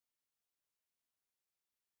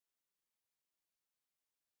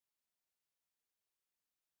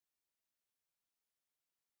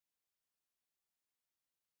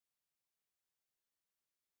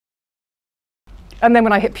And then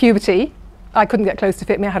when I hit puberty, I couldn't get clothes to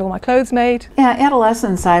fit me. I had all my clothes made. Yeah,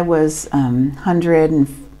 adolescence, I was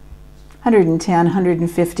 110,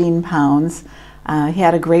 115 pounds.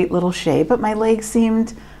 Had a great little shape, but my legs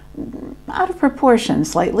seemed out of proportion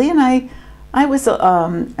slightly, and I was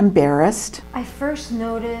embarrassed. I first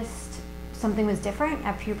noticed something was different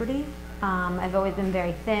at puberty. I've always been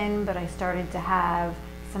very thin, but I started to have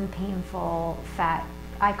some painful fat,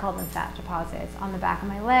 I call them fat deposits, on the back of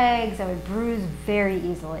my legs. I would bruise very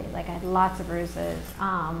easily, like I had lots of bruises.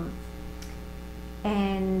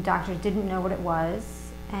 And doctors didn't know what it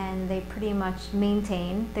was, and they pretty much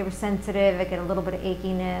maintained. They were sensitive, I get a little bit of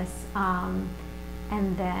achiness.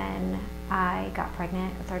 And then I got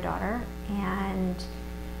pregnant with our daughter, and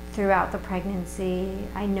throughout the pregnancy,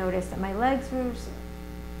 I noticed that my legs were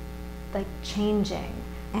like changing.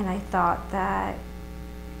 And I thought that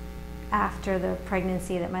after the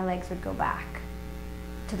pregnancy that my legs would go back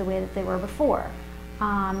to the way that they were before.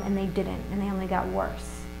 And they didn't, and they only got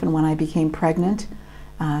worse. And when I became pregnant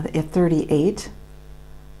at 38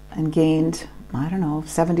 and gained, I don't know,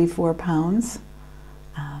 74 pounds,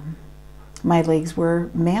 my legs were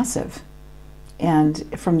massive.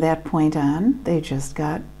 And from that point on, they just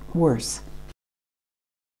got worse.